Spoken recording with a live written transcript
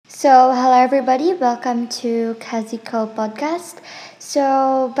Hello everybody, welcome to Kaziko Podcast.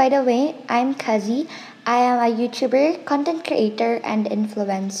 By the way, I'm Kazi. I am a YouTuber, content creator, and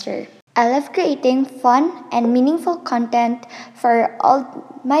influencer. I love creating fun and meaningful content for all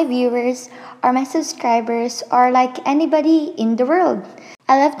my viewers or my subscribers or like anybody in the world.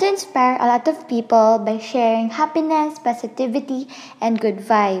 I love to inspire a lot of people by sharing happiness, positivity, and good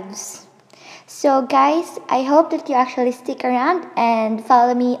vibes. Guys, I hope that you actually stick around and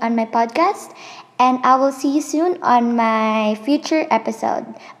follow me on my podcast. And I will see you soon on my future episode.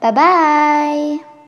 Bye bye.